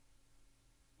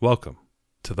Welcome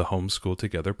to the Homeschool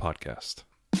Together podcast.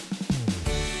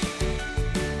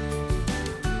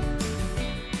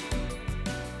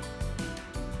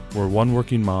 Where one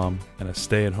working mom and a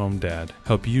stay-at-home dad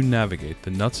help you navigate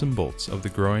the nuts and bolts of the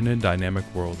growing and dynamic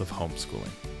world of homeschooling.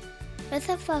 With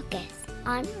a focus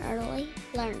on early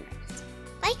learners,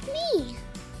 like me.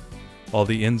 All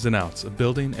the ins and outs of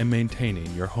building and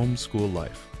maintaining your homeschool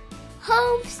life.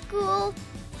 Homeschool.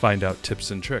 Find out tips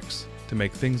and tricks to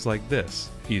make things like this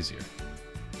easier.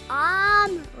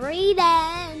 I'm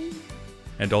reading.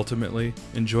 And ultimately,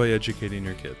 enjoy educating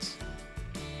your kids.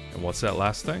 And what's that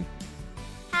last thing?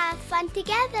 Have fun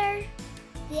together.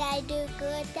 Did I do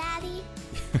good, Daddy?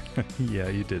 Yeah,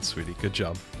 you did, sweetie. Good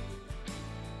job.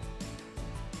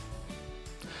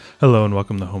 Hello and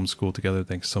welcome to Homeschool Together.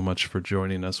 Thanks so much for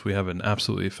joining us. We have an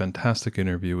absolutely fantastic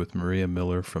interview with Maria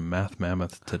Miller from Math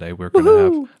Mammoth today. We're going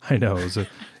to have, I know, it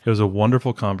was a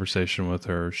wonderful conversation with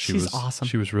her. She's awesome.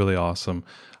 She was really awesome.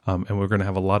 And we're going to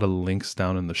have a lot of links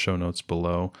down in the show notes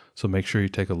below. So make sure you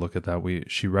take a look at that.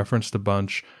 She referenced a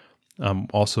bunch.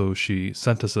 Also, she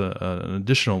sent us an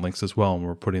additional links as well, and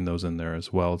we're putting those in there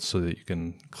as well so that you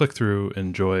can click through,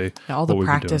 enjoy all the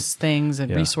practice things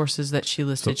and resources that she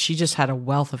listed. So, she just had a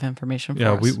wealth of information for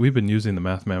us. We've been using the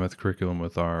Math Mammoth curriculum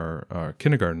with our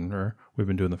kindergartner. We've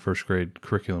been doing the first grade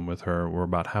curriculum with her. We're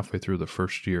about halfway through the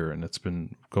first year, and it's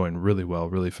been going really well,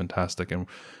 really fantastic, and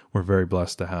we're very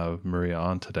blessed to have Maria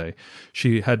on today.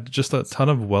 She had just a ton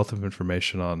of wealth of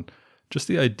information on just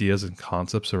the ideas and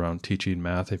concepts around teaching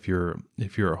math. If you're a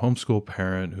homeschool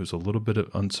parent who's a little bit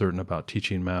uncertain about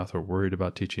teaching math or worried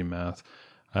about teaching math,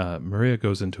 Maria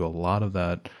goes into a lot of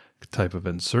that type of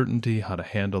uncertainty, how to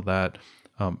handle that,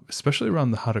 especially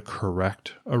around how to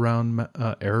correct around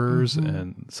errors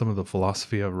and some of the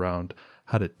philosophy around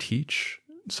how to teach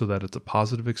so that it's a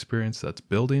positive experience that's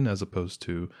building as opposed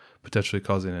to potentially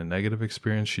causing a negative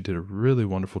experience. She did a really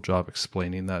wonderful job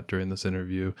explaining that during this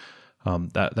interview.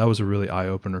 That was a really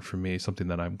eye-opener for me, something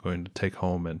that I'm going to take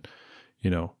home and,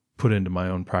 put into my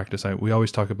own practice. We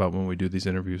always talk about when we do these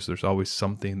interviews, there's always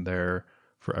something there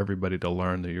for everybody to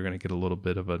learn, that you're going to get a little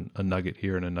bit of a nugget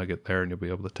here and a nugget there, and you'll be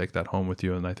able to take that home with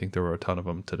you. And I think there were a ton of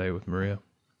them today with Maria.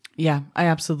 Yeah, I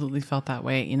absolutely felt that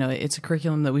way. It's a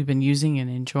curriculum that we've been using and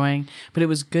enjoying, but it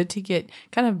was good to get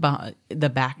kind of the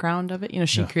background of it.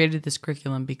 She created this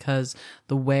curriculum because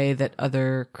the way that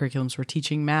other curriculums were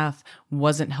teaching math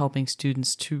wasn't helping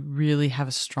students to really have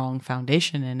a strong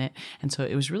foundation in it. And so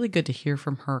it was really good to hear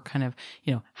from her kind of,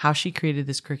 how she created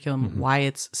this curriculum, why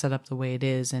it's set up the way it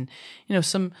is, and,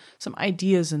 some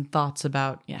ideas and thoughts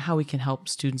about how we can help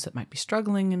students that might be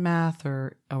struggling in math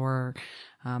or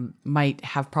might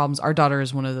have problems. Our daughter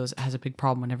is one of those that has a big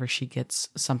problem whenever she gets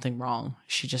something wrong.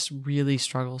 She just really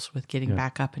struggles with getting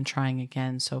back up and trying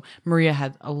again. So Maria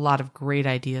had a lot of great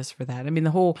ideas for that. I mean,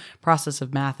 the whole process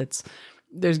of math,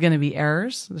 there's going to be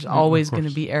errors. There's always going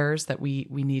to be errors that we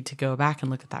need to go back and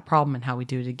look at that problem and how we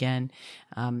do it again.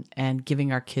 And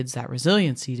giving our kids that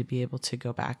resiliency to be able to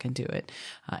go back and do it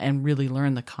and really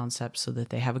learn the concepts so that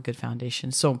they have a good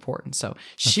foundation is so important. So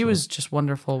she was just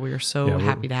wonderful. We were so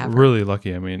happy to have her. Really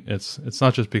lucky. I mean, it's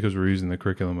not just because we're using the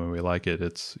curriculum and we like it.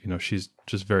 It's, she's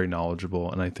just very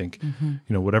knowledgeable. And I think,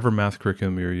 whatever math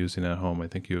curriculum you're using at home, I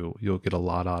think you'll get a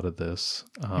lot out of this.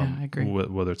 I agree.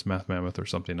 Whether it's Math Mammoth or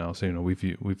something else.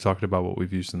 We've talked about what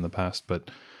we've used in the past,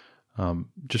 but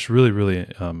just really, really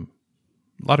a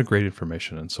lot of great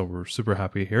information. And so we're super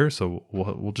happy here. So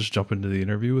we'll just jump into the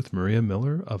interview with Maria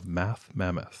Miller of Math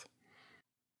Mammoth.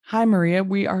 Hi, Maria.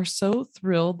 We are so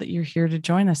thrilled that you're here to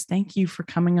join us. Thank you for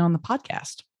coming on the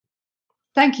podcast.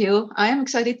 Thank you. I am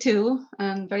excited too,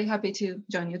 and very happy to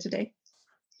join you today.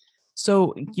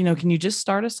 So, can you just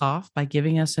start us off by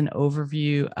giving us an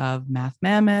overview of Math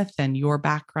Mammoth and your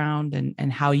background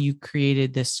and how you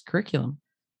created this curriculum?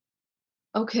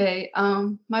 Okay.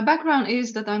 My background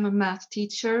is that I'm a math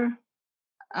teacher.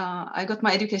 I got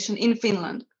my education in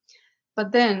Finland.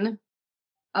 But then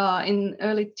in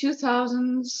early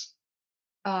 2000s,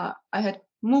 I had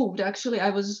moved. Actually,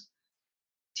 I was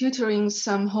tutoring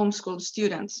some homeschooled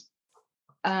students.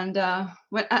 And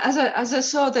as I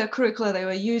saw the curricula they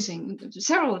were using,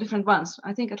 several different ones,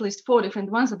 I think at least 4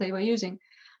 different ones that they were using,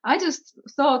 I just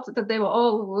thought that they were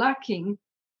all lacking,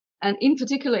 and in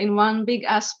particular in one big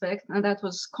aspect, and that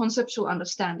was conceptual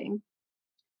understanding.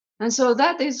 And so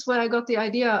that is where I got the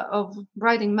idea of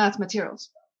writing math materials.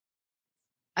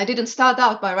 I didn't start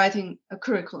out by writing a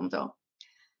curriculum, though.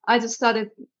 I just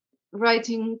started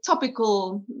writing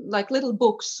topical, like little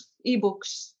books,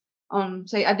 ebooks, on,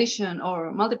 say, addition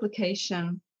or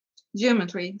multiplication,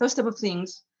 geometry, those type of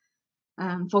things,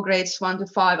 for grades 1 to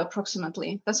 5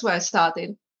 approximately. That's where I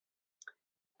started.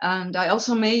 And I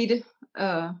also made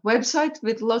a website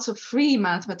with lots of free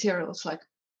math materials like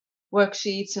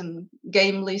worksheets and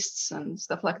game lists and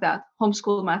stuff like that.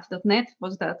 Homeschoolmath.net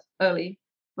was that early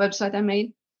website I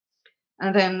made.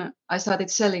 And then I started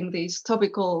selling these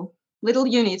topical little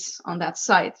units on that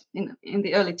site in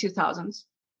the early 2000s.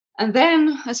 And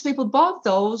then as people bought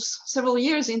those, several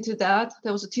years into that,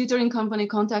 there was a tutoring company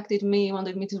contacted me,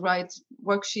 wanted me to write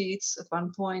worksheets at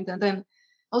one point. And then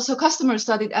also customers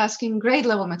started asking grade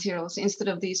level materials instead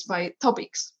of these by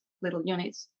topics, little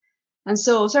units. And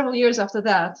so several years after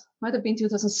that, might have been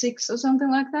 2006 or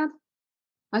something like that,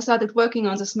 I started working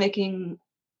on just making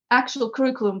actual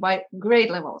curriculum by grade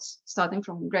levels, starting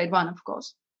from grade 1, of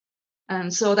course.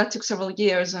 And so that took several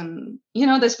years. And,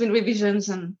 there's been revisions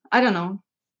and I don't know.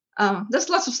 There's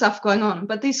lots of stuff going on.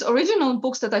 But these original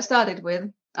books that I started with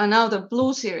are now the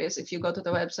Blue series, if you go to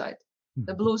the website,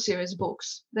 the Blue series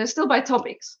books. They're still by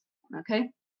topics, okay?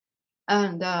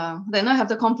 And then I have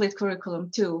the complete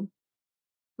curriculum too,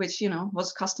 which,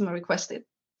 was customer requested.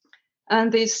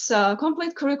 And this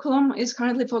complete curriculum is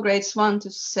currently for grades 1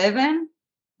 to 7,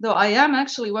 though I am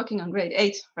actually working on grade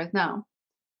 8 right now.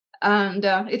 And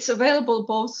it's available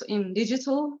both in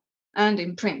digital and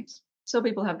in print. So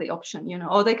people have the option,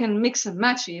 or they can mix and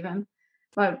match even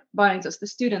by buying just the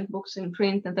student books in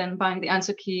print and then buying the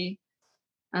answer key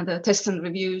and the test and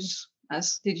reviews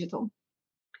as digital.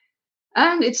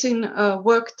 And it's in a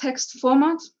work text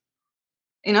format.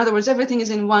 In other words, everything is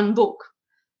in one book.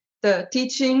 The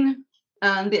teaching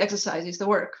and the exercises, the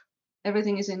work,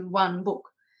 everything is in one book.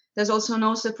 There's also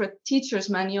no separate teacher's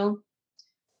manual,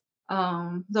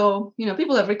 though,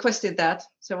 people have requested that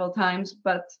several times,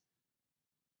 but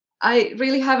I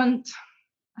really haven't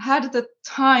had the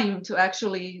time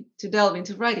to delve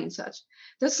into writing such.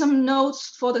 There's some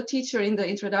notes for the teacher in the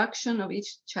introduction of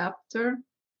each chapter.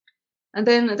 And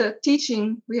then the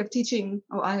teaching,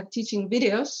 I have teaching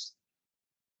videos,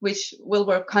 which will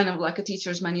work kind of like a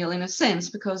teacher's manual in a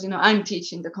sense, because, I'm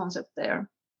teaching the concept there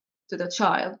to the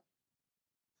child.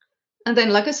 And then,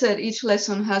 like I said, each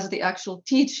lesson has the actual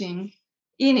teaching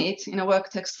in it in a work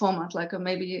text format, like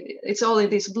maybe it's all in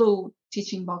these blue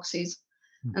teaching boxes.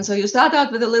 Mm-hmm. And so you start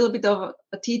out with a little bit of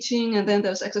a teaching, and then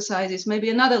there's exercises, maybe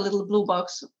another little blue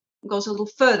box goes a little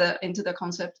further into the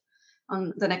concept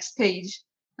on the next page,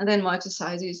 and then more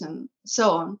exercises and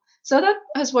so on. So that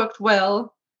has worked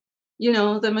well.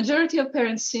 The majority of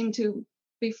parents seem to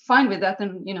be fine with that.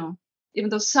 And, even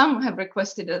though some have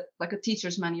requested like a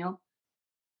teacher's manual,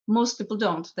 most people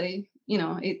don't. They,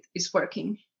 it is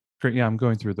working. Great. Yeah, I'm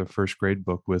going through the first grade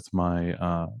book with my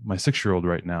my 6-year-old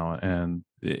right now, and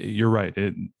you're right.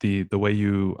 The way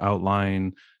you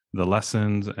outline the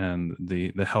lessons and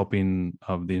the helping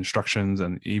of the instructions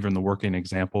and even the working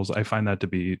examples, I find that to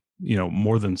be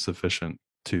more than sufficient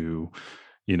to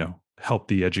help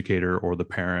the educator or the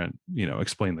parent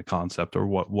explain the concept or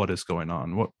what is going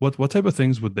on. What type of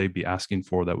things would they be asking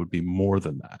for that would be more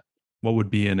than that? What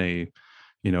would be in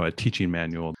a teaching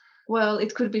manual? Well,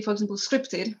 it could be, for example,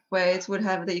 scripted, where it would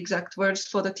have the exact words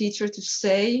for the teacher to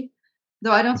say,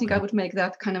 though I don't think I would make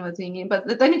that kind of a thing.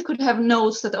 But then it could have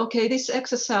notes that, okay, this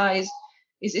exercise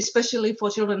is especially for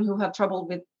children who have trouble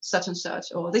with such and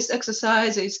such, or this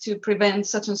exercise is to prevent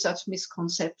such and such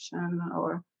misconception,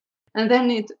 and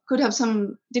then it could have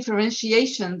some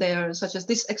differentiation there, such as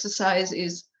this exercise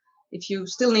is if you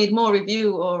still need more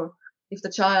review, or if the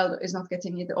child is not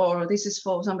getting it, or this is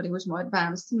for somebody who's more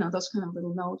advanced, those kind of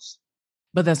little notes.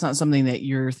 But that's not something that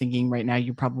you're thinking right now.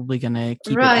 You're probably going to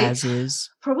keep it as is.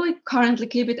 Probably currently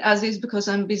keep it as is because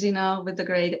I'm busy now with the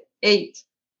grade 8.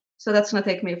 So that's going to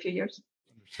take me a few years.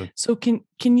 So can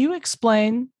you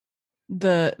explain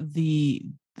the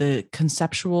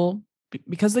conceptual,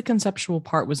 because the conceptual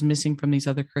part was missing from these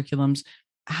other curriculums,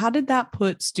 how did that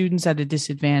put students at a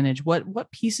disadvantage?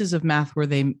 What pieces of math were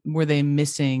they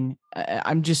missing?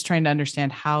 I'm just trying to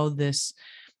understand how this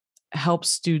helps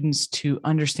students to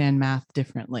understand math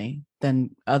differently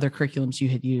than other curriculums you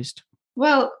had used.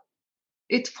 Well,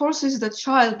 it forces the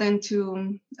child then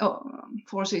to,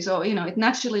 it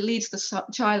naturally leads the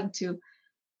child to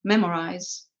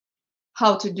memorize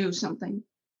how to do something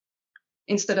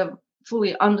instead of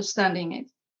fully understanding it.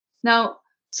 Now,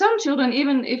 some children,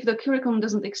 even if the curriculum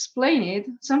doesn't explain it,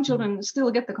 some children still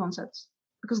get the concepts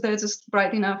because they're just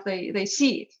bright enough, they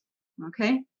see it,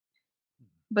 okay?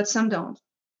 But some don't.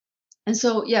 And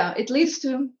so, it leads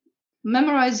to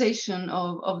memorization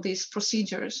of these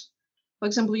procedures. For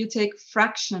example, you take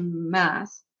fraction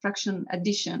math, fraction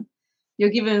addition. You're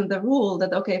given the rule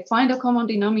that, okay, find a common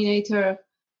denominator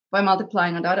by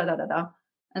multiplying and da-da-da-da-da.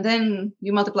 And then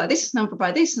you multiply this number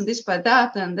by this and this by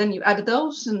that, and then you add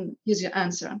those, and here's your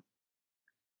answer.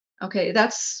 Okay,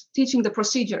 that's teaching the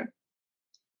procedure.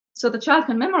 So the child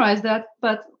can memorize that,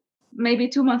 but maybe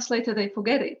 2 months later they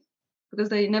forget it because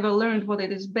they never learned what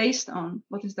it is based on,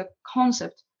 what is the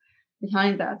concept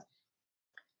behind that.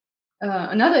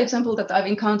 Another example that I've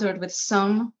encountered with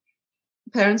some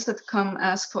parents that come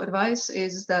ask for advice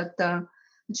is that the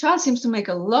child seems to make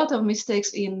a lot of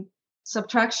mistakes in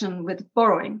subtraction with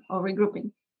borrowing or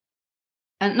regrouping.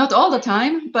 And not all the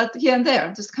time, but here and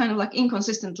there, just kind of like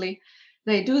inconsistently,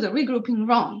 they do the regrouping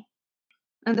wrong.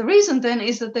 And the reason then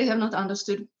is that they have not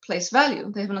understood place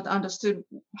value. They have not understood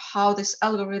how this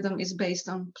algorithm is based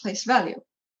on place value,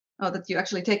 or that you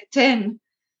actually take 10,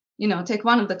 take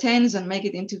one of the 10s and make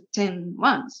it into 10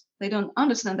 ones. They don't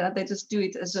understand that. They just do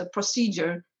it as a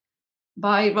procedure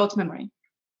by rote memory.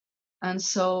 And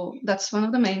so that's one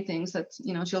of the main things that,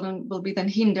 children will be then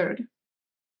hindered.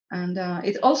 And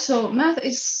it also, math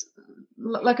is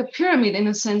like a pyramid in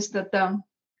a sense that,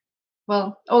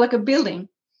 or like a building,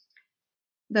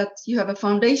 that you have a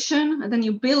foundation and then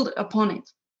you build upon it.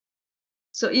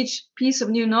 So each piece of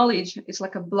new knowledge is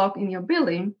like a block in your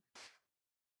building.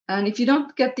 And if you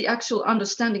don't get the actual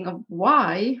understanding of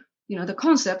why, the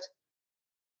concept,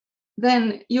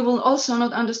 then you will also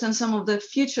not understand some of the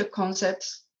future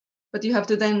concepts, but you have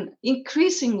to then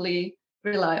increasingly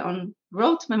rely on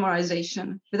rote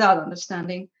memorization without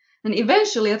understanding. And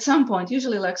eventually, at some point,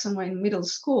 usually like somewhere in middle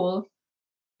school,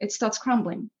 it starts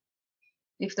crumbling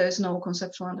if there's no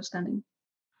conceptual understanding.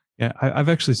 Yeah, I've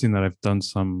actually seen that. I've done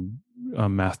some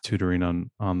math tutoring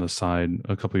on the side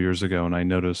a couple of years ago, and I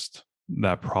noticed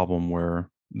that problem where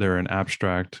they're in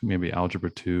abstract, maybe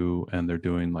algebra 2, and they're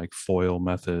doing like FOIL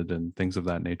method and things of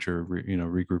that nature,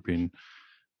 regrouping,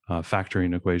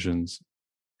 factoring equations,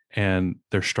 and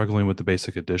they're struggling with the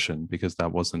basic addition because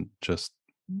that wasn't just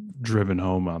driven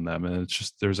home on them. And it's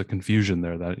just, there's a confusion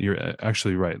there that you're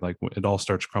actually right. Like it all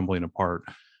starts crumbling apart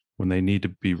when they need to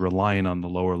be relying on the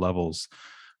lower levels.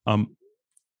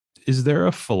 Is there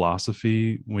a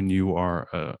philosophy when you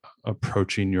are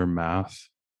approaching your math?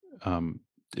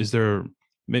 Is there,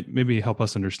 maybe help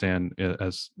us understand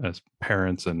as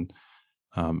parents and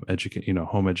home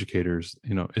educators,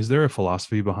 is there a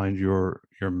philosophy behind your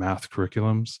math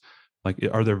curriculums? Like,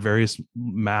 are there various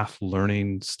math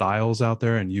learning styles out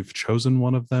there and you've chosen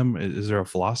one of them? Is there a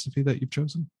philosophy that you've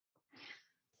chosen?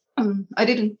 I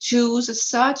didn't choose as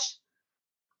such.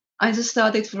 I just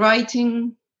started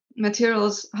writing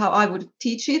materials how I would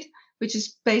teach it, which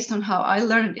is based on how I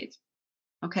learned it.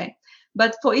 Okay.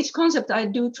 But for each concept, I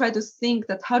do try to think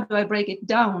that how do I break it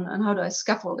down and how do I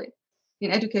scaffold it?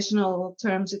 In educational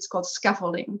terms, it's called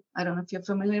scaffolding. I don't know if you're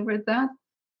familiar with that.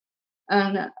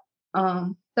 And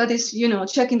that is,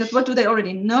 checking that what do they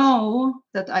already know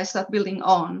that I start building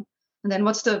on. And then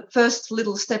what's the first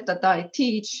little step that I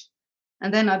teach?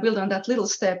 And then I build on that little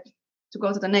step to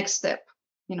go to the next step,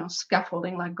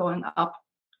 scaffolding, like going up.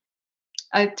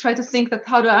 I try to think that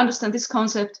how do I understand this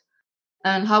concept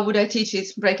and how would I teach it,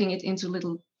 breaking it into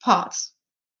little parts.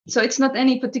 So it's not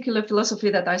any particular philosophy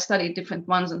that I studied different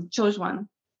ones and chose one,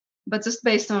 but just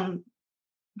based on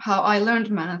how I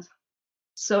learned math.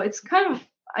 So it's kind of,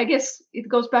 I guess it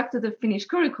goes back to the Finnish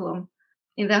curriculum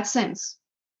in that sense,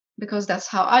 because that's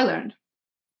how I learned.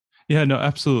 Yeah, no,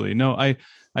 absolutely. No,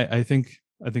 I think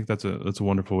that's a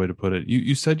wonderful way to put it.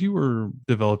 You said you were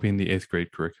developing the 8th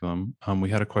grade curriculum. We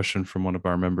had a question from one of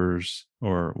our members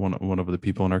or one of the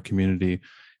people in our community,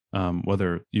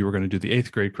 whether you were going to do the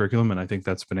 8th grade curriculum, and I think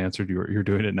that's been answered. You're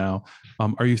doing it now.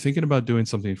 Are you thinking about doing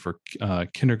something for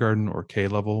kindergarten or K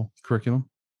level curriculum?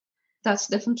 That's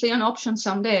definitely an option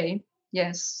someday.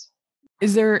 Yes.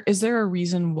 Is there a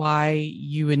reason why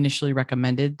you initially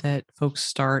recommended that folks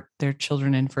start their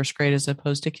children in first grade as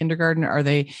opposed to kindergarten? Are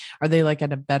they like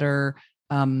at a better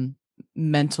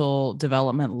mental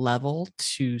development level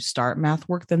to start math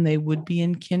work than they would be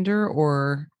in kinder,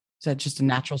 or is that just a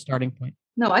natural starting point?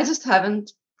 No, I just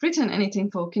haven't written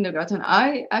anything for kindergarten.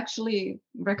 I actually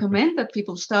recommend that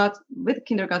people start with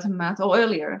kindergarten math or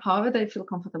earlier, however they feel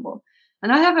comfortable.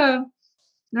 And I have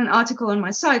an article on my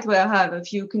site where I have a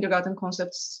few kindergarten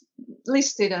concepts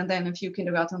listed and then a few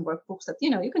kindergarten workbooks that,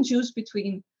 you can choose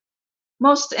between.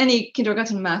 Most any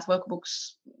kindergarten math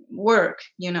workbooks work,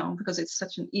 because it's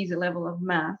such an easy level of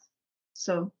math.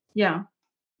 So, yeah.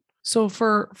 So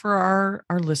for our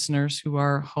listeners who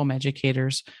are home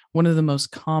educators, one of the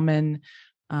most common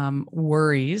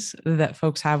worries that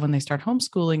folks have when they start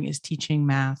homeschooling is teaching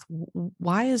math.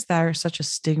 Why is there such a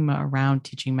stigma around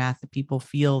teaching math that people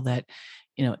feel that,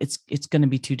 it's going to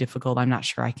be too difficult? I'm not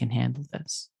sure I can handle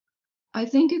this. I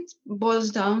think it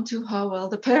boils down to how well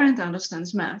the parent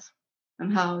understands math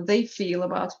and how they feel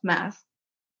about math.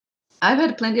 I've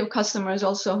had plenty of customers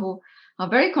also who are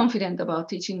very confident about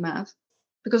teaching math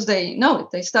because they know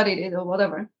it, they studied it or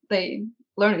whatever, they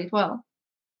learned it well.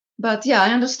 But yeah, I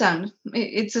understand.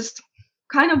 It just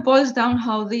kind of boils down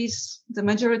how the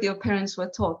majority of parents were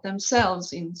taught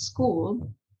themselves in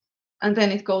school. And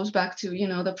then it goes back to,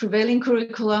 the prevailing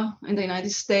curricula in the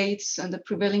United States and the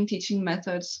prevailing teaching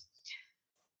methods.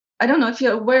 I don't know if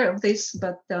you're aware of this,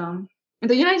 but in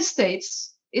the United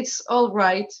States, it's all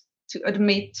right to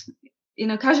admit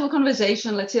in a casual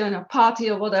conversation, let's say in a party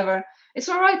or whatever, it's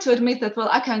all right to admit that, well,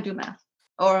 I can't do math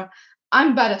or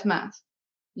I'm bad at math,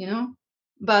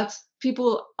 but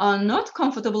people are not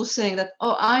comfortable saying that,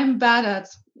 oh, I'm bad at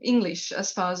English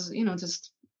as far as,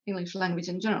 just English language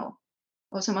in general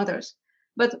or some others.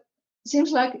 But it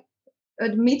seems like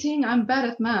admitting I'm bad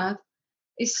at math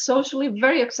is socially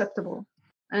very acceptable.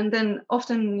 And then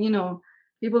often,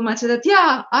 people might say that,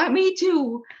 yeah, me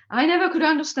too. I never could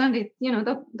understand it.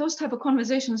 Those type of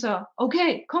conversations are,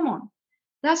 okay, come on.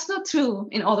 That's not true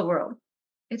in all the world.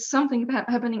 It's something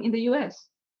happening in the US.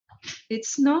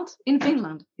 It's not in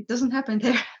Finland. It doesn't happen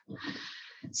there.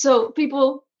 So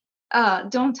people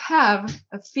don't have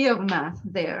a fear of math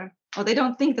there, or they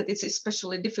don't think that it's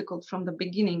especially difficult from the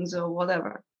beginnings or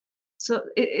whatever. So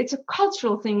it's a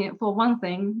cultural thing for one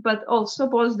thing, but also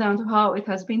boils down to how it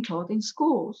has been taught in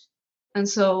schools. And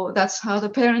so that's how the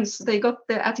parents, they got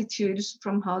their attitudes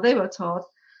from how they were taught.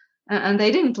 And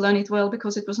they didn't learn it well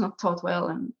because it was not taught well,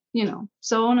 and,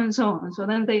 so on and so on. So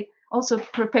then they also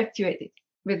perpetuate it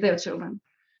with their children.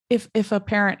 If a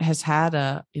parent has had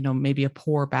maybe a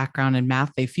poor background in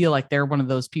math, they feel like they're one of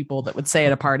those people that would say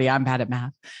at a party, I'm bad at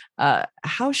math.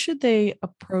 How should they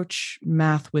approach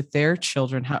math with their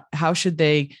children? How should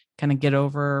they kind of get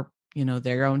over,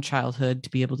 their own childhood to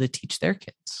be able to teach their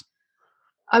kids?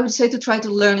 I would say to try to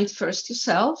learn it first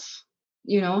yourself,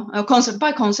 concept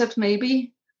by concept,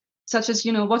 maybe, such as,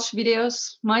 watch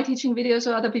videos, my teaching videos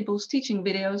or other people's teaching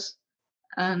videos,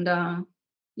 and,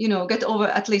 get over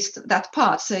at least that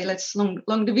part, say, let's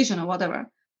long division or whatever,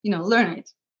 learn it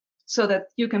so that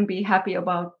you can be happy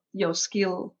about your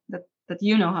skill, that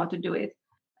you know how to do it.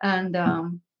 And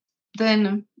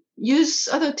then use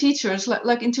other teachers,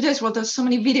 like in today's world, there's so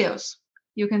many videos.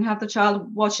 You can have the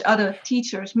child watch other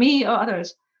teachers, me or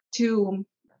others, to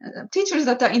teachers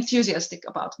that are enthusiastic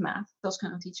about math, those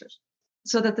kind of teachers.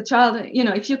 So that the child,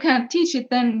 if you can't teach it,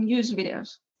 then use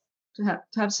videos to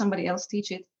have somebody else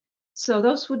teach it. So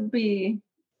those would be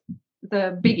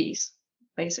the biggies,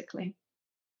 basically,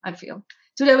 I feel.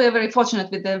 Today we are very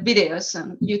fortunate with the videos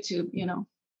and YouTube,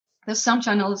 There's some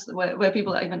channels where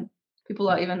people are even,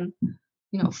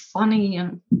 funny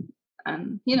and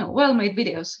well-made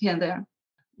videos here and there.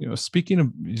 Speaking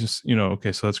of just,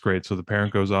 okay, so that's great. So the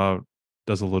parent goes out,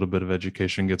 does a little bit of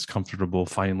education, gets comfortable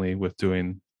finally with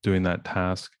doing that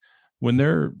task. When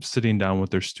they're sitting down with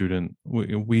their student,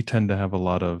 we tend to have a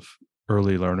lot of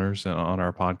early learners on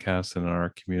our podcast and in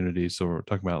our community. So we're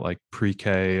talking about like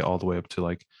pre-K all the way up to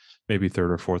like maybe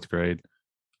 3rd or 4th grade.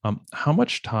 How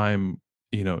much time,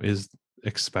 is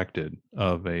expected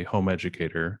of a home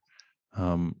educator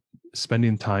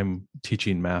spending time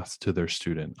teaching math to their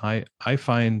student? I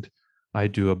find I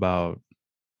do about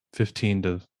 15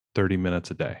 to 30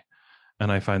 minutes a day,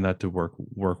 and I find that to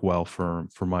work well for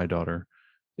my daughter.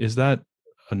 Is that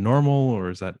a normal, or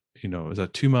is that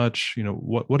too much?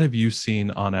 What have you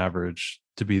seen on average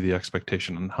to be the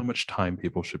expectation, and how much time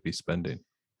people should be spending?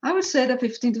 I would say that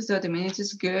 15 to 30 minutes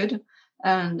is good.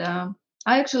 And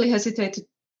I actually hesitate to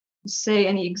say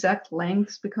any exact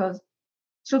lengths because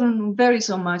children vary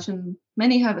so much, and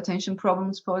many have attention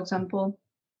problems, for example.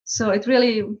 So it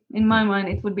really, in my mind,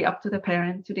 it would be up to the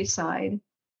parent to decide.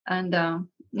 And,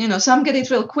 some get it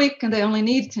real quick and they only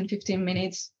need 10, 15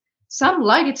 minutes. Some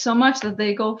like it so much that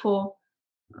they go for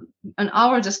an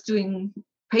hour just doing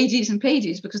pages and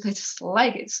pages because they just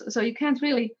like it. So you can't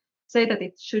really say that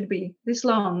it should be this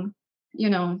long. You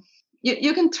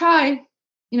can try,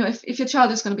 if your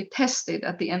child is going to be tested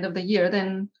at the end of the year,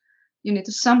 then you need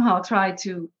to somehow try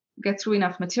to get through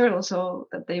enough material so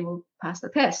that they will pass the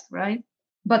test, right?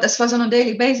 But as far as on a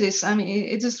daily basis, I mean,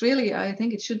 it just really, I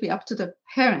think it should be up to the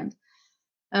parent.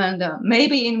 And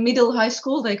maybe in middle high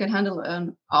school, they can handle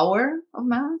an hour of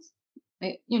math,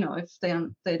 if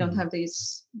they don't have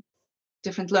these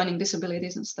different learning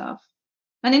disabilities and stuff.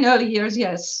 And in early years,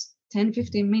 yes, 10,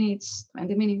 15 minutes,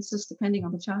 20 minutes, just depending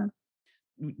on the child.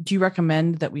 Do you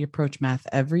recommend that we approach math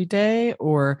every day,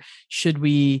 or should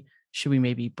we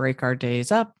maybe break our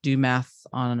days up, do math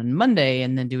on Monday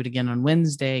and then do it again on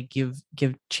Wednesday, give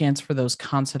chance for those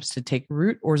concepts to take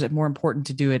root? Or is it more important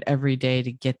to do it every day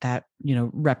to get that,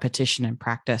 repetition and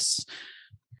practice?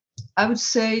 I would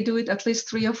say do it at least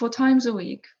 3 or 4 times a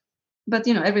week. But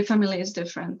every family is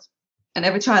different, and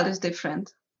every child is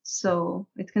different, so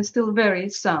it can still vary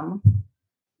some.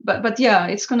 But yeah,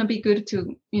 it's going to be good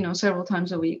to several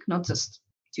times a week, not just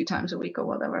 2 times a week or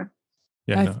whatever.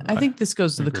 Yeah, I think this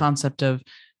goes to I the agree. concept of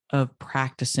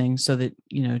practicing so that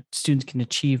students can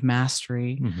achieve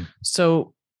mastery. Mm-hmm.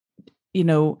 So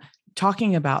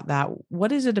talking about that,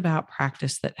 what is it about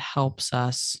practice that helps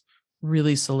us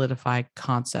really solidify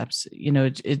concepts?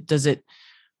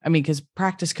 Because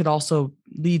practice could also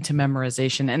lead to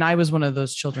memorization. And I was one of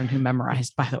those children who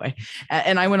memorized, by the way.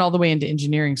 And I went all the way into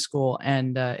engineering school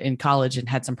and in college and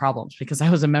had some problems because I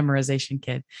was a memorization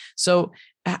kid. So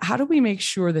how do we make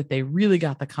sure that they really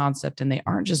got the concept and they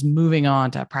aren't just moving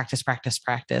on to practice, practice,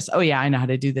 practice? Oh yeah, I know how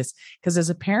to do this. Because as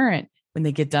a parent, when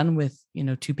they get done with,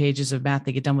 2 pages of math,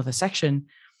 they get done with a section,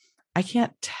 I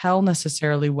can't tell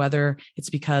necessarily whether it's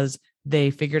because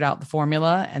they figured out the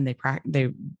formula and they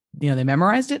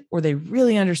memorized it, or they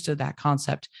really understood that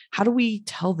concept. How do we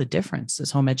tell the difference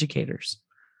as home educators?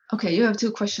 Okay, you have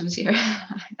 2 questions here,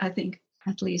 I think,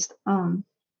 at least.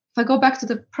 If I go back to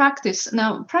the practice,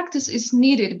 now practice is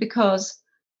needed because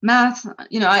math,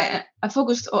 I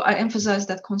focused or I emphasized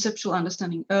that conceptual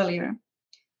understanding earlier,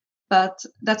 but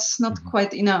that's not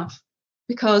quite enough,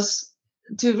 because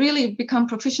to really become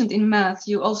proficient in math,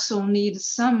 you also need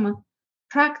some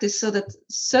practice so that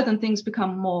certain things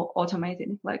become more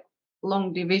automated, like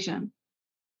long division.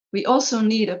 We also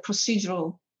need a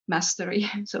procedural mastery,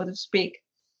 so to speak,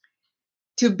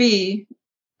 to be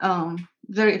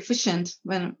very efficient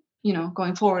when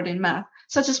going forward in math,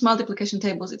 such as multiplication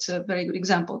tables. It's a very good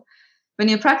example. When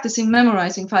you're practicing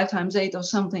memorizing 5 times 8 or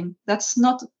something, that's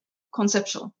not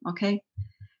conceptual, okay?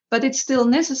 But it's still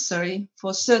necessary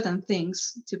for certain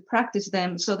things to practice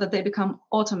them so that they become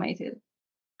automated.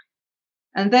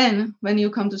 And then when you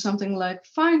come to something like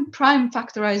find prime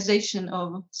factorization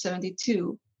of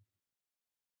 72,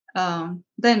 then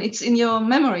it's in your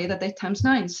memory that 8 times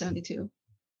 9 is 72.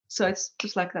 So it's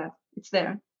just like that. It's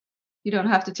there. You don't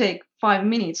have to take 5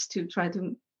 minutes to try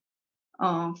to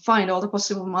find all the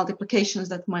possible multiplications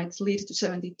that might lead to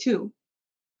 72.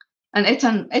 And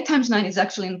 8 times 9 is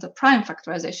actually not a prime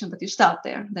factorization, but you start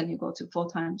there. Then you go to 4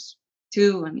 times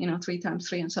 2 and 3 times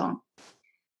 3 and so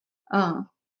on.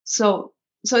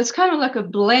 So it's kind of like a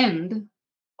blend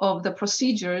of the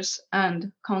procedures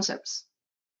and concepts,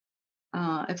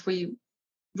 if we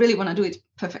really want to do it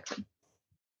perfectly.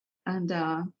 And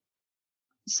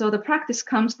so the practice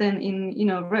comes then in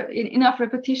in enough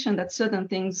repetition that certain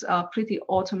things are pretty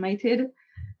automated,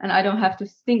 and I don't have to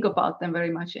think about them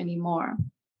very much anymore.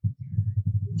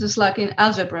 Just like in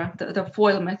algebra, the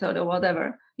FOIL method or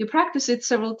whatever, you practice it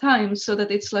several times so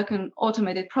that it's like an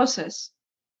automated process.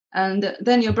 And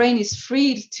then your brain is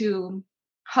freed to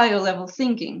higher level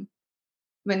thinking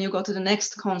when you go to the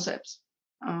next concept.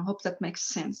 I hope that makes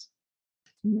sense.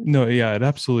 No, yeah, it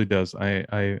absolutely does.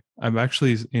 I'm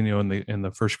actually, in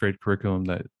the first grade curriculum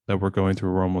that we're going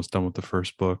through, we're almost done with the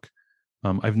first book.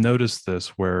 I've noticed this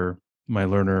where my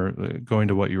learner, going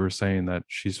to what you were saying, that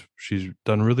she's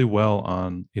done really well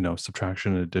on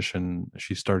subtraction and addition.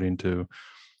 She's starting to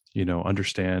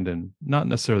understand and not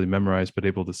necessarily memorize, but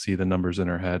able to see the numbers in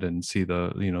her head and see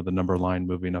the the number line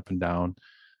moving up and down.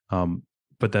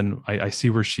 But then I see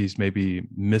where she's maybe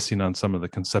missing on some of the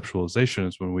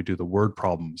conceptualizations when we do the word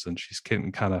problems, and she's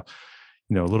getting kind of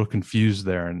a little confused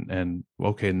there, and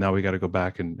okay, now we got to go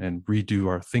back and redo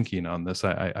our thinking on this.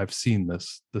 I've seen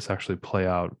this actually play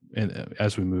out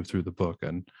as we move through the book,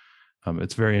 and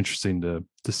it's very interesting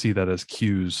to see that as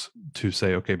cues to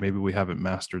say, okay, maybe we haven't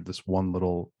mastered this one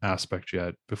little aspect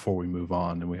yet before we move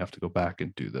on, and we have to go back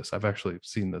and do this. I've actually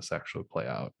seen this actually play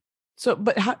out. So,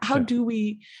 but how do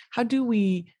we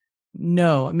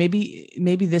know? Maybe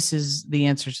this is the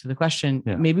answer to the question.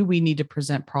 Yeah. Maybe we need to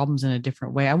present problems in a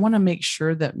different way. I want to make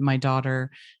sure that my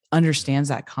daughter understands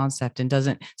that concept and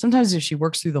doesn't. Sometimes if she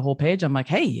works through the whole page, I'm like,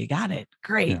 hey, you got it.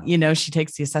 Great. Yeah. She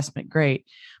takes the assessment. Great.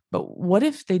 But what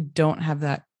if they don't have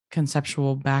that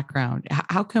conceptual background?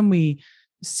 How can we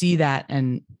see that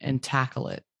and tackle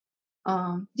it?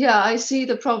 Yeah, I see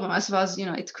the problem as far as,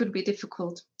 it could be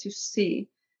difficult to see.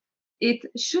 It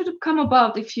should come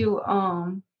about if you,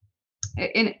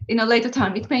 in a later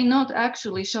time. It may not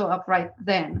actually show up right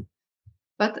then,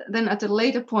 but then at a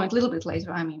later point, a little bit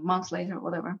later, months later,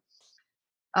 whatever,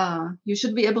 you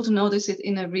should be able to notice it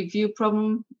in a review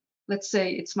problem. Let's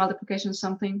say it's multiplication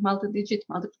something, multi-digit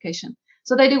multiplication.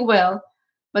 So they do well,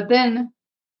 but then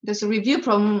there's a review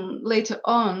problem later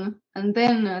on, and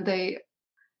then they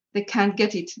can't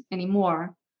get it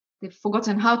anymore. They've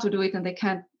forgotten how to do it, and they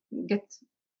can't get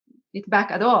it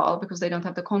back at all because they don't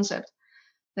have the concept.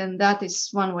 Then that is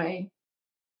one way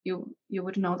you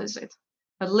would notice it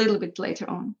a little bit later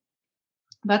on.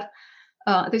 But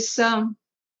this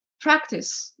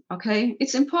practice, okay,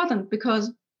 it's important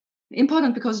because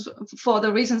for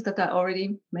the reasons that I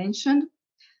already mentioned,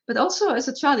 but also as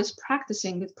a child is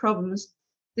practicing with problems,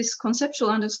 this conceptual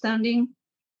understanding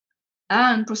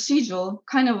and procedural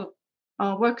kind of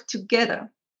work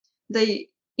together. They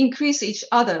increase each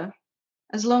other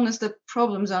as long as the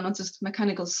problems are not just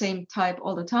mechanical same type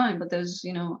all the time, but there's,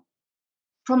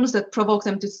 problems that provoke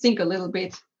them to think a little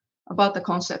bit about the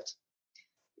concept.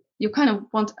 You kind of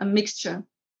want a mixture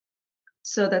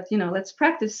so that, let's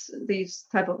practice these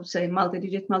type of, say,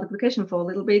 multi-digit multiplication for a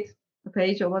little bit, a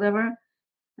page or whatever.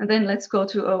 And then let's go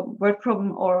to a word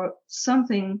problem or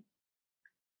something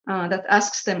that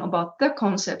asks them about the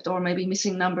concept or maybe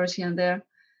missing numbers here and there,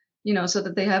 so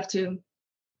that they have to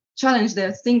challenge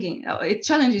their thinking. It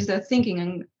challenges their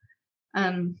thinking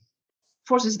and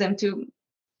forces them to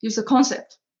use the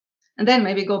concept. And then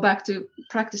maybe go back to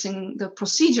practicing the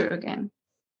procedure again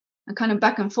and kind of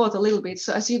back and forth a little bit.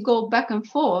 So as you go back and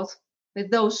forth with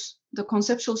those, the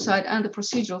conceptual side and the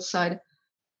procedural side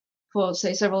for,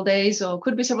 say, several days, or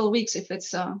could be several weeks if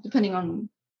it's depending on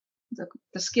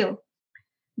the skill,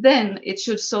 then it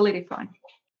should solidify.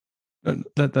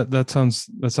 That sounds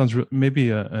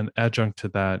maybe an adjunct to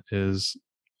that is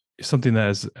something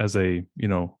that as a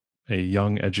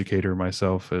young educator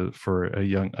myself, for a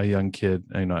young kid,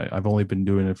 and I've only been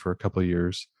doing it for a couple of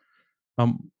years.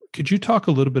 Could you talk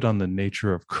a little bit on the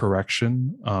nature of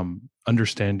correction,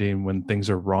 understanding when things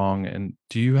are wrong, and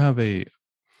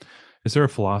is there a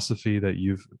philosophy that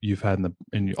you've had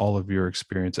in all of your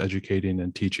experience educating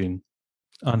and teaching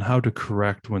on how to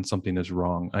correct when something is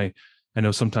wrong? I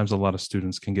know sometimes a lot of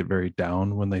students can get very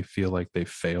down when they feel like they've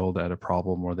failed at a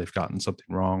problem or they've gotten something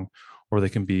wrong, or they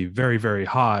can be very, very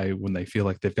high when they feel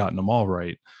like they've gotten them all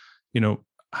right.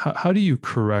 How do you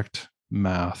correct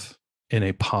math in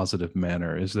a positive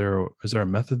manner? Is there a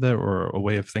method there or a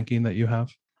way of thinking that you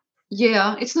have?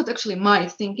 Yeah, it's not actually my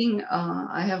thinking.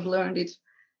 I have learned it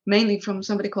mainly from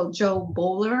somebody called Jo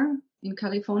Boaler in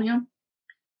California.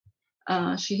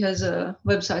 She has a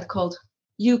website called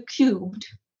ucubed.org.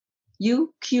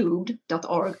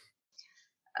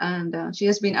 And she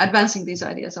has been advancing these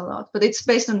ideas a lot, but it's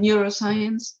based on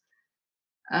neuroscience.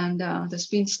 And there's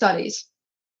been studies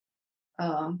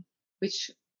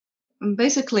which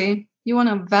basically you want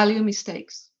to value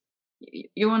mistakes.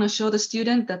 You want to show the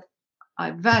student that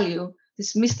I value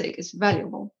this mistake is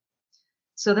valuable,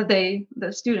 so that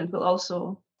the student will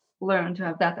also learn to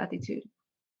have that attitude.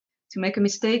 To make a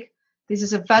mistake, this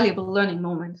is a valuable learning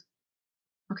moment.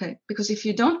 Okay, because if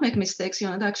you don't make mistakes, you're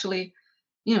not actually,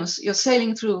 you're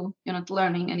sailing through, you're not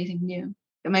learning anything new.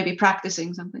 You may be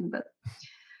practicing something, but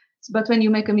when you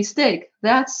make a mistake,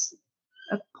 that's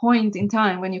a point in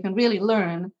time when you can really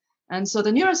learn. And so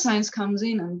the neuroscience comes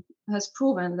in and has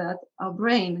proven that our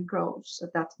brain grows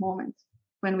at that moment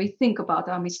when we think about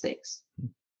our mistakes.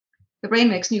 The brain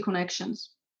makes new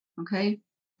connections. Okay,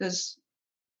 there's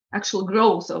actual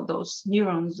growth of those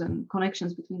neurons and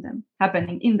connections between them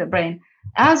happening in the brain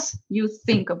as you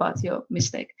think about your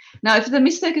mistake. Now, if the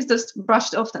mistake is just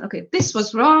brushed off, then, okay, this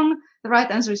was wrong, the right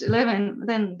answer is 11,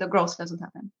 then the growth doesn't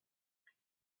happen.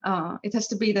 It has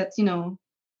to be that,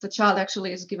 the child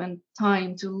actually is given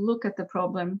time to look at the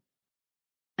problem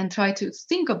and try to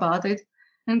think about it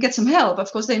and get some help.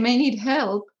 Of course, they may need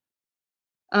help.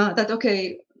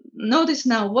 Okay, notice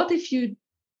now, what if you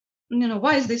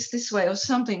why is this way, or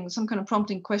something, some kind of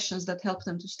prompting questions that help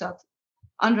them to start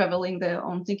unraveling their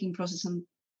own thinking process and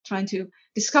trying to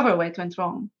discover where it went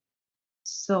wrong.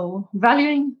 So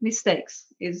valuing mistakes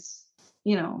is,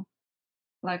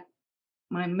 like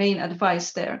my main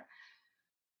advice there.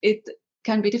 It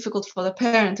can be difficult for the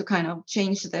parent to kind of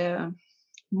change their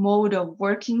mode of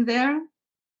working there.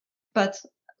 But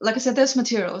like I said, there's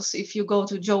materials. If you go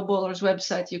to Jo Boaler's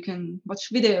website, you can watch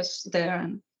videos there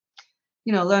and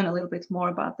learn a little bit more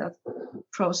about that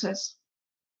process.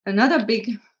 Another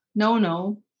big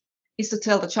no-no is to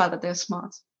tell the child that they're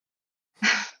smart.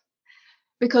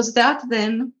 Because that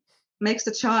then makes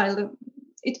the child,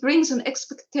 it brings an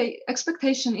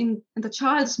expectation in the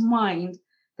child's mind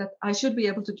that I should be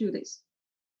able to do this,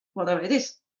 whatever it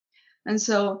is. And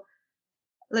so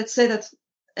let's say that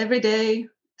every day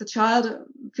the child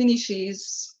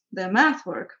finishes their math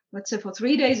work, let's say for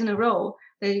 3 days in a row,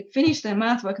 they finish their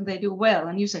math work and they do well.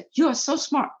 And you say, you are so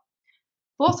smart.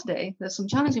 Fourth day, there's some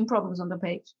challenging problems on the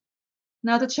page.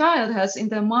 Now the child has in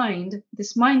their mind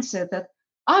this mindset that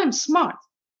I'm smart.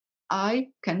 I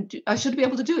should be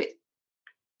able to do it.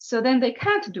 So then they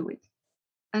can't do it.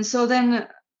 And so then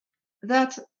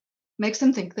that makes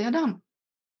them think they are dumb.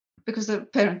 because the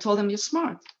parent told them you're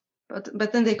smart,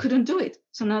 but then they couldn't do it.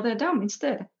 So now they're dumb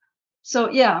instead. So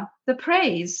yeah, the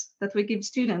praise that we give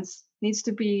students needs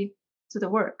to be to the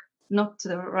work, not to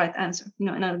the right answer.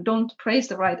 And I don't praise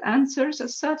the right answers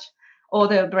as such, or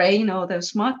their brain or their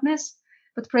smartness,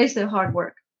 but praise their hard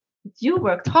work. If you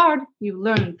worked hard, you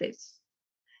learned this.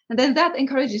 And then that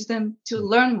encourages them to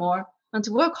learn more and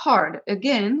to work hard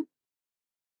again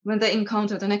when they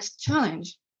encounter the next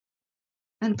challenge,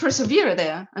 and persevere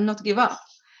there and not give up.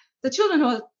 The children who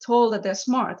are told that they're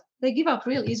smart, they give up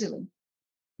real easily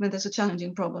when there's a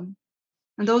challenging problem.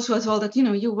 And those who are told that,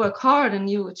 you work hard and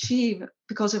you achieve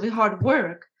because of your hard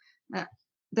work,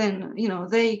 then,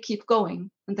 they keep going,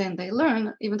 and then they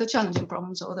learn even the challenging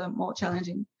problems or the more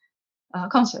challenging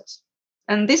concepts.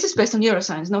 And this is based on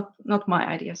neuroscience, not my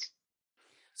ideas.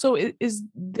 So is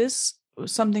this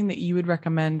something that you would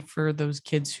recommend for those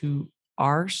kids who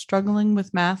are struggling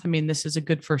with math? I mean, this is a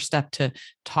good first step to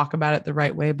talk about it the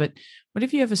right way, but what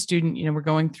if you have a student, we're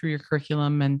going through your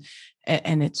curriculum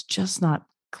and it's just not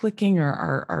clicking, or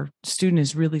our student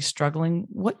is really struggling?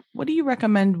 What do you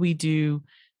recommend we do,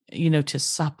 to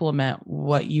supplement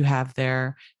what you have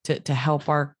there to help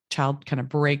our child kind of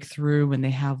break through when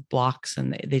they have blocks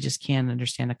and they just can't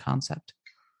understand a concept?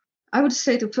 I would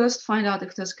say to first find out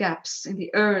if there's gaps in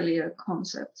the earlier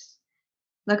concepts.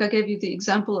 Like I gave you the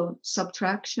example of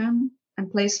subtraction and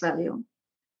place value.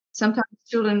 Sometimes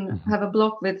children have a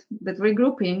block with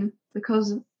regrouping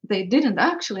because they didn't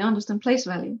actually understand place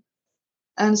value.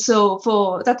 And so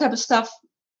for that type of stuff,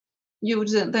 you would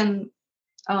then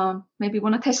maybe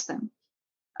want to test them.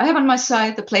 I have on my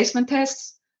site the placement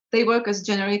tests. They work as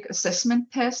generic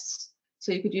assessment tests,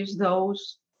 so you could use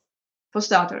those for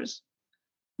starters.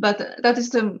 But that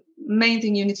is the main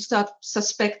thing you need to start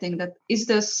suspecting, that is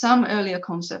there some earlier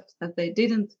concept that they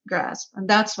didn't grasp, and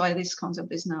that's why this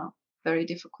concept is now very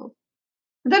difficult.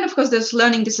 And then, of course, there's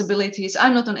learning disabilities.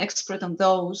 I'm not an expert on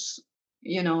those,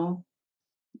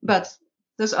 but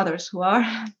there's others who are.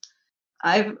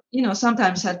 I've,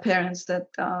 sometimes had parents that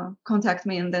contact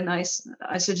me, and then I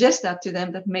suggest that to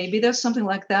them, that maybe there's something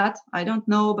like that. I don't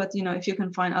know, but, if you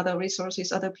can find other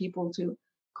resources, other people to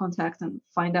contact and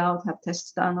find out, have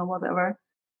tests done or whatever,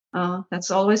 that's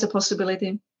always a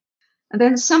possibility. And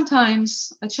then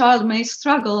sometimes a child may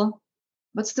struggle,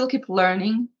 but still keep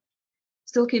learning,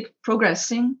 still keep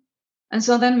progressing. And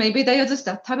so then maybe they are just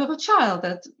that type of a child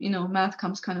that, math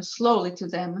comes kind of slowly to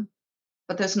them,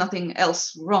 but there's nothing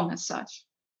else wrong as such.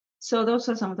 So those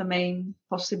are some of the main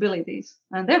possibilities.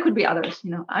 And there could be others.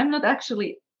 I'm not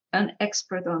actually an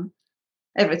expert on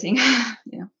everything.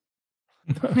 Yeah.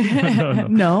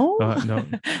 No.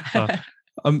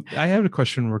 I have a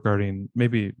question regarding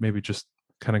maybe just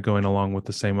kind of going along with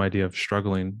the same idea of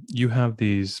struggling. You have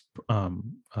these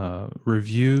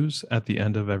reviews at the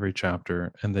end of every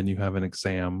chapter, and then you have an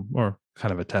exam or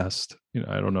kind of a test.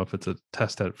 I don't know if it's a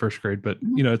test at first grade, but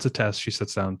it's a test. She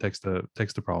sits down, takes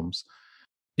the problems.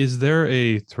 Is there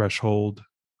a threshold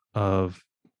of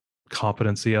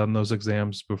competency on those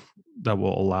exams that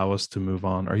will allow us to move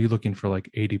on? Are you looking for like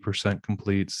 80%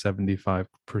 complete, 75%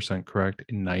 correct,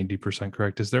 90%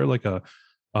 correct? Is there like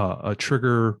a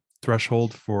trigger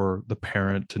threshold for the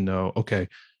parent to know, okay,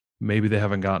 maybe they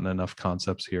haven't gotten enough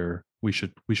concepts here, we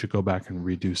should go back and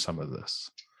redo some of this?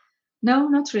 No,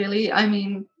 not really. I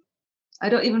mean, I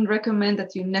don't even recommend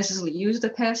that you necessarily use the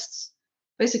tests.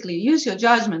 Basically, use your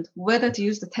judgment whether to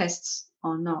use the tests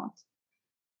or not.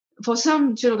 For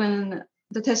some children,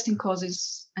 the testing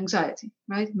causes anxiety,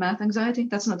 right? Math anxiety,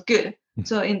 that's not good.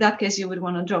 So in that case, you would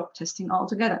want to drop testing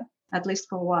altogether, at least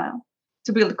for a while,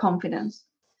 to build confidence.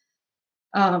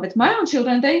 With my own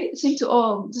children, they seem to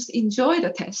all just enjoy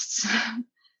the tests.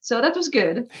 So that was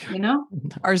good,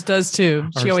 Ours does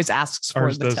too. She always asks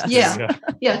for the test.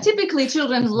 Yeah. Typically,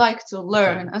 children like to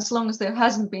learn as long as there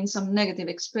hasn't been some negative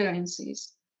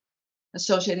experiences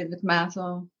associated with math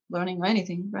or learning or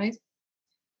anything, right?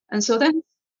 And so then,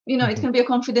 it can be a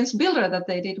confidence builder that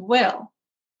they did well.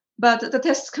 But the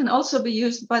tests can also be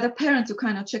used by the parent to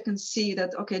kind of check and see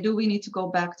that, okay, do we need to go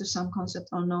back to some concept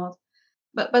or not?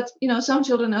 But some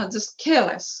children are just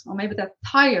careless, or maybe they're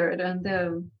tired and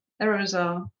the errors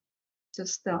are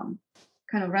just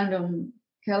kind of random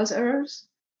careless errors.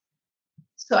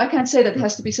 So I can't say that it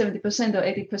has to be 70% or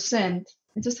 80%.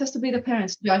 It just has to be the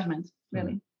parent's judgment,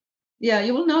 really. Yeah,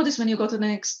 you will notice when you go to the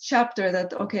next chapter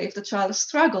that, okay, if the child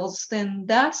struggles, then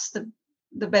that's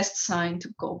the best sign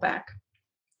to go back.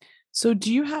 So,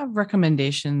 do you have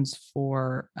recommendations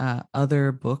for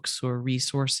other books or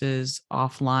resources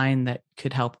offline that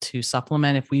could help to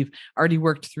supplement if we've already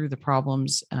worked through the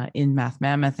problems in Math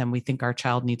Mammoth and we think our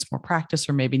child needs more practice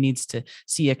or maybe needs to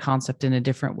see a concept in a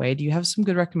different way? Do you have some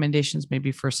good recommendations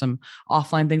maybe for some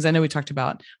offline things? I know we talked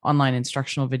about online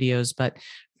instructional videos, but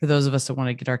for those of us that want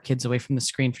to get our kids away from the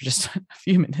screen for just a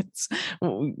few minutes,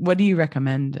 what do you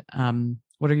recommend?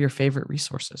 What are your favorite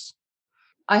resources?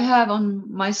 I have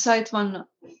on my site one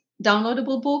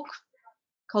downloadable book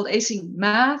called Acing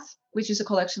Math, which is a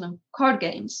collection of card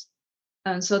games.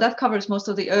 And so that covers most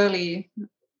of the early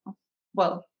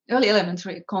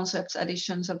elementary concepts,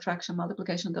 addition, subtraction,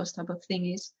 multiplication, those type of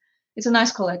thingies. It's a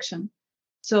nice collection.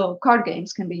 So card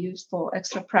games can be used for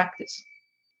extra practice.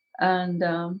 And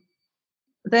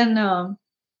then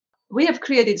we have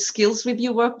created skills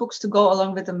review workbooks to go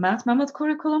along with the Math Mammoth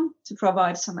curriculum to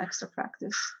provide some extra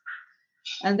practice.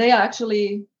 And they are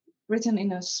actually written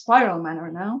in a spiral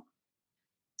manner now,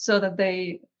 so that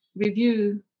they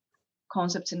review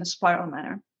concepts in a spiral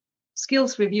manner.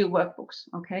 Skills review workbooks,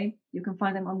 okay? You can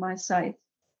find them on my site.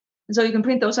 And so you can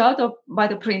print those out or buy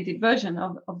the printed version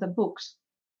of the books.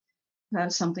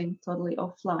 Have something totally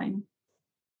offline.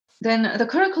 Then the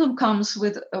curriculum comes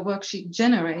with a worksheet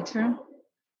generator,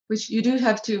 which you do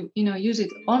have to, use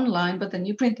it online, but then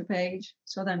you print the page,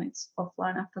 so then it's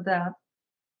offline after that.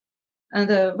 And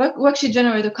the worksheet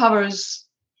generator covers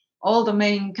all the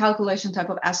main calculation type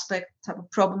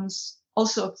of problems,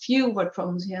 also a few word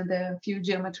problems here and there, a few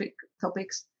geometric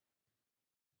topics.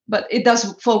 But it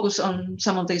does focus on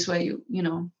some of these where you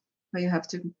have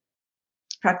to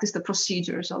practice the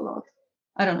procedures a lot.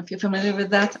 I don't know if you're familiar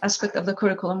with that aspect of the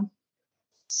curriculum.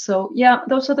 So yeah,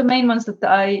 those are the main ones that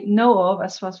I know of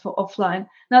as far as for offline.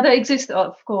 Now there exist,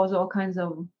 of course, all kinds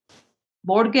of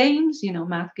board games,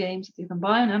 math games that you can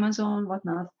buy on Amazon,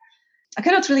 whatnot. I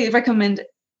cannot really recommend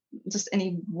just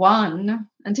any one.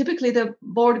 And typically the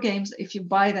board games, if you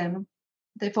buy them,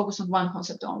 they focus on one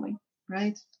concept only,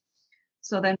 right?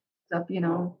 So then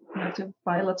you have to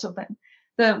buy lots of them.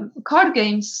 The card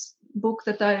games book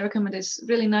that I recommend is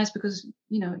really nice because,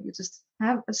 you just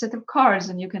have a set of cards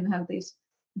and you can have these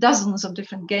dozens of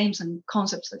different games and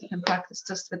concepts that you can practice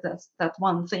just with that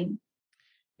one thing.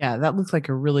 Yeah, that looks like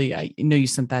I know you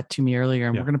sent that to me earlier,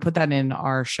 and we're going to put that in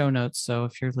our show notes. So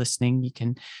if you're listening, you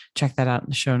can check that out in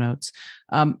the show notes.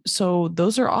 So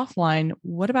those are offline.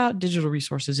 What about digital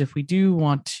resources? If we do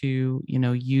want to,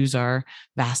 use our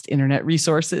vast internet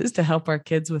resources to help our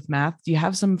kids with math, do you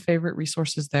have some favorite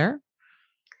resources there?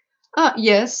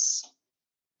 Yes.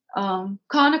 Khan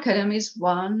Academy is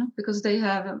one because they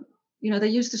have, they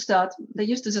used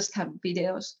to just have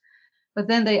videos. But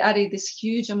then they added this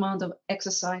huge amount of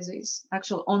exercises,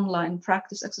 actual online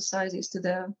practice exercises to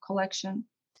their collection.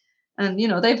 And,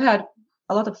 they've had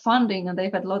a lot of funding and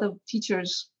they've had a lot of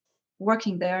teachers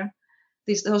working there.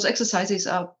 Those exercises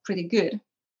are pretty good.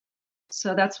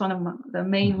 So that's one of the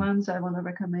main ones I want to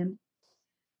recommend,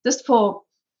 just for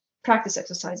practice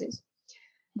exercises.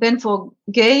 Then for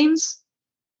games,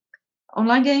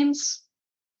 online games,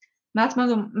 Math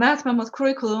Mammoth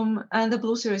curriculum and the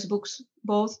Blue Series books,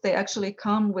 both, they actually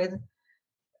come with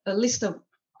a list of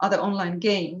other online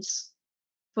games.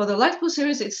 For the Light Blue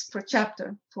Series, it's per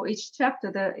chapter. For each chapter,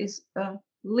 there is a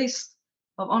list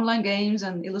of online games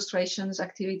and illustrations,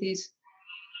 activities.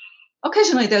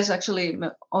 Occasionally, there's actually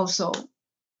also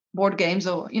board games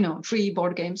or, free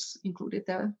board games included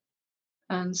there.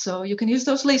 And so you can use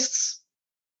those lists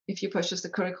if you purchase the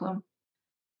curriculum.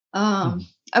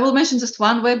 I will mention just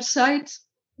one website,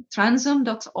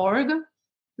 transom.org,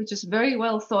 which is very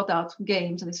well thought out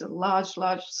games, and it's a large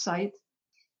site,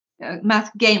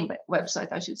 math game website,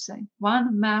 I should say.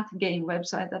 One math game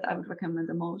website that I would recommend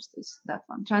the most is that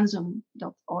one,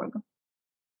 transom.org.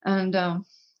 And I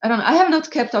don't know, I have not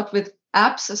kept up with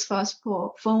apps as far as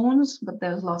for phones, but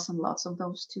there's lots and lots of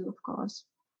those too, of course.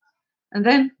 And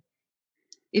then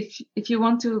if you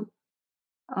want to,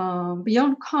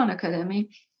 beyond Khan Academy,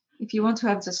 if you want to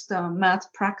have just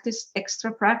math practice,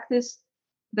 extra practice,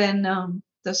 then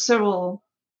there's several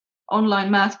online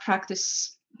math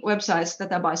practice websites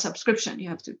that are by subscription. You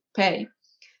have to pay.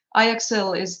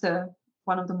 IXL is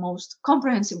one of the most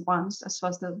comprehensive ones as far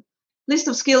as the list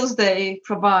of skills they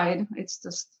provide. It's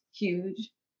just huge.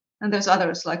 And there's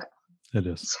others like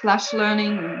Splash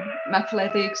Learning and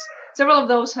Mathletics. Several of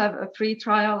those have a free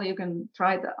trial. You can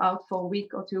try it out for a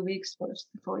week or 2 weeks first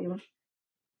before you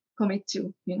commit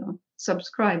to,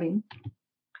 subscribing.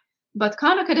 But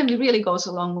Khan Academy really goes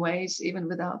a long ways, even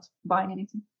without buying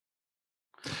anything.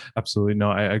 Absolutely. No,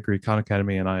 I agree. Khan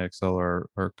Academy and IXL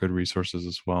are good resources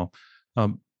as well.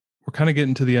 We're we're kind of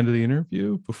getting to the end of the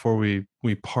interview. Before we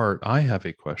part, I have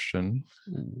a question,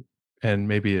 and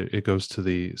maybe it goes to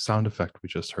the sound effect we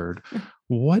just heard.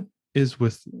 Why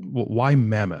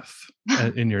mammoth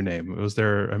in your name? Was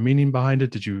there a meaning behind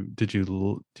it?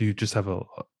 Do you just have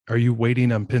are you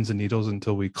waiting on pins and needles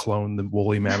until we clone the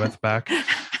woolly mammoth back?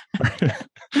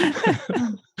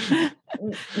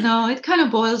 No, it kind of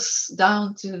boils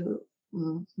down to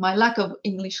my lack of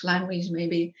English language,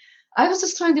 maybe. I was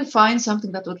just trying to find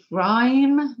something that would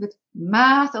rhyme with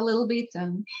math a little bit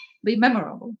and be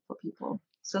memorable for people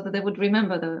so that they would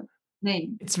remember the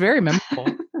name. It's very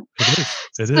memorable.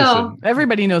 It is.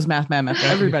 Everybody knows Math Mammoth.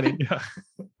 Everybody. Yeah.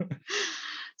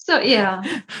 So yeah.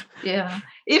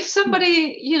 If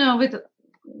somebody, with a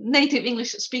native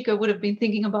English speaker would have been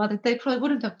thinking about it, they probably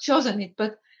wouldn't have chosen it.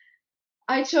 But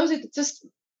I chose it just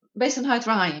based on how it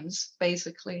rhymes,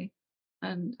 basically.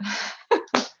 And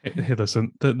hey,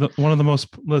 listen. One of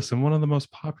the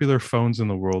most popular phones in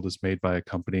the world is made by a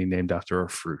company named after a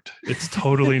fruit. It's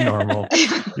totally normal.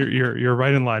 You're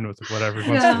right in line with what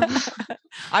everyone's thinking.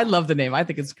 I love the name. I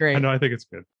think it's great. I know. I think it's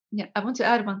good. Yeah, I want to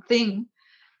add one thing.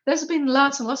 There's been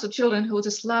lots and lots of children who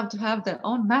just love to have their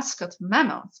own mascot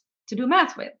mammoth to do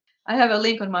math with. I have a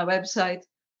link on my website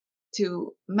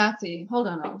to Mathy. Hold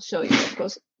on, I'll show you. Of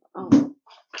course,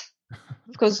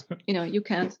 you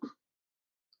can't.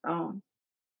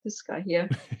 This guy here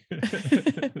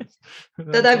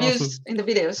that I've used in the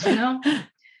videos,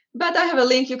 But I have a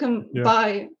link. You can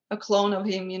buy a clone of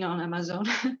him, on Amazon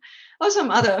or some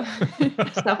other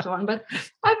stuffed one. But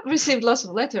I've received lots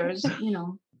of letters,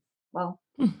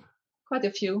 quite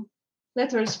a few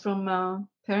letters from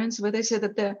parents where they say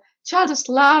that their child just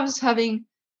loves having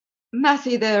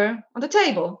Mathy there on the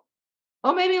table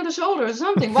or maybe on the shoulder or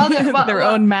something while they're their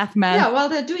own math man. Yeah, while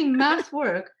they're doing math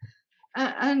work.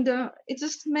 And it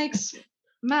just makes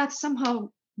math somehow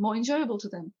more enjoyable to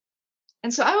them.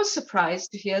 And so I was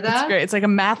surprised to hear that. That's great. It's like a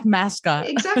math mascot.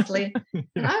 Exactly.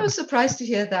 And I was surprised to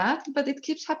hear that, but it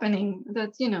keeps happening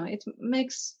that, it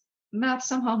makes math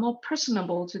somehow more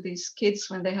personable to these kids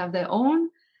when they have their own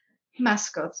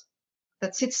mascot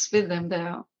that sits with them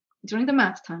there during the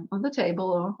math time on the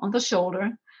table or on the shoulder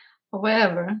or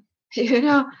wherever,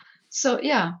 So,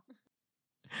 yeah.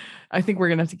 I think we're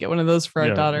going to have to get one of those for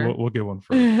our daughter. We'll get one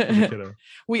for the kiddo.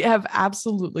 We have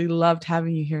absolutely loved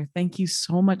having you here. Thank you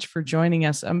so much for joining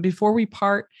us. Before we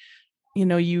part,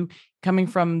 you coming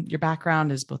from your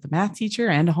background as both a math teacher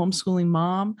and a homeschooling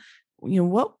mom,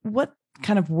 what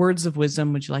kind of words of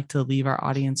wisdom would you like to leave our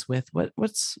audience with?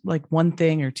 What's like one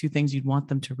thing or two things you'd want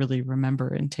them to really remember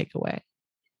and take away?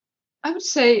 I would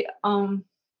say,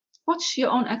 what's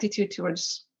your own attitude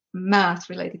towards math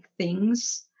related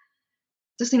things?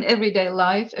 Just in everyday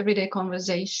life, everyday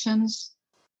conversations,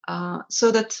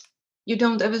 so that you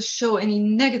don't ever show any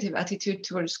negative attitude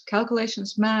towards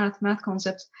calculations, math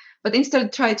concepts, but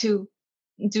instead try to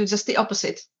do just the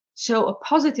opposite. Show a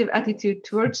positive attitude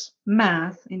towards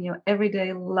math in your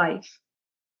everyday life,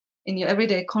 in your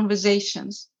everyday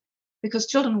conversations, because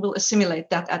children will assimilate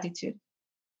that attitude.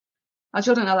 Our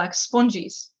children are like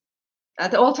sponges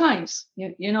at all times.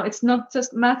 It's not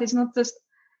just math is not just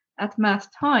at math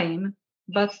time,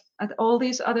 but at all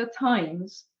these other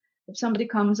times, if somebody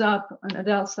comes up, an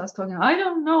adult starts talking, I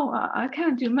don't know, I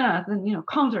can't do math, and,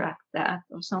 counteract that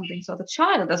or something so the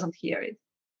child doesn't hear it.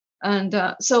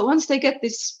 And so once they get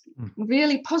this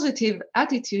really positive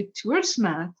attitude towards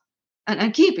math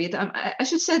and keep it, I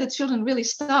should say that children really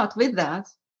start with that.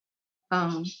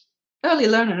 Early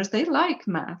learners, they like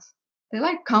math. They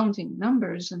like counting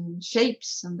numbers and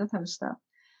shapes and that type of stuff.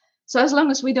 So as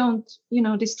long as we don't,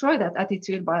 destroy that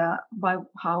attitude by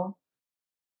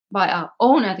our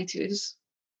own attitudes,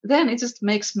 then it just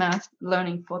makes math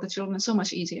learning for the children so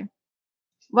much easier.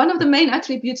 One of the main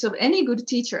attributes of any good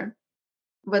teacher,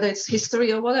 whether it's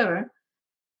history or whatever,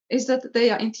 is that they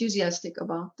are enthusiastic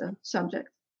about the subject.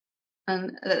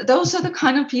 And those are the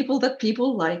kind of people that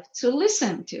people like to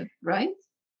listen to, right?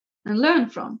 And learn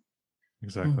from.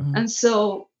 Exactly. Mm-hmm. And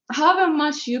so however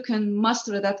much you can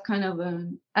muster that kind of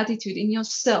an attitude in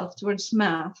yourself towards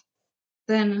math,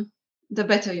 then the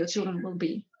better your children will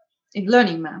be in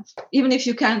learning math. Even if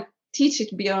you can't teach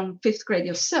it beyond 5th grade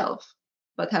yourself,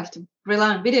 but have to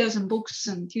rely on videos and books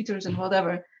and tutors and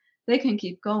whatever, they can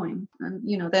keep going. And,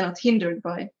 they're not hindered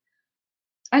by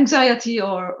anxiety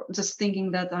or just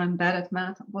thinking that I'm bad at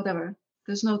math, whatever.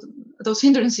 Those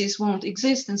hindrances won't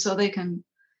exist. And so they can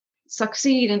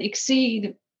succeed and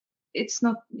exceed. It's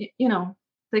not,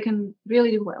 they can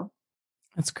really do well.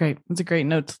 That's great. That's a great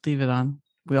note to leave it on.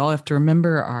 We all have to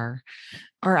remember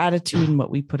our attitude and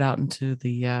what we put out into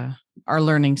the our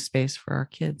learning space for our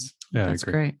kids. Yeah, that's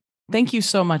great. Thank you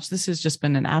so much. This has just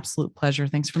been an absolute pleasure.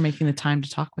 Thanks for making the time to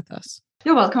talk with us.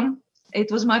 You're welcome.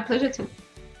 It was my pleasure too.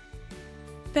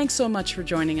 Thanks so much for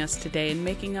joining us today and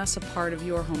making us a part of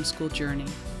your homeschool journey.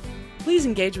 Please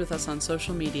engage with us on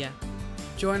social media.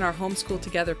 Join our Homeschool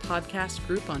Together podcast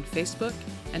group on Facebook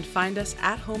and find us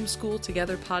at Homeschool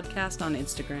Together Podcast on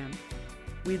Instagram.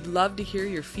 We'd love to hear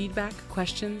your feedback,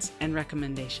 questions, and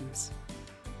recommendations.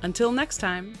 Until next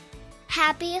time.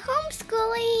 Happy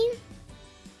homeschooling!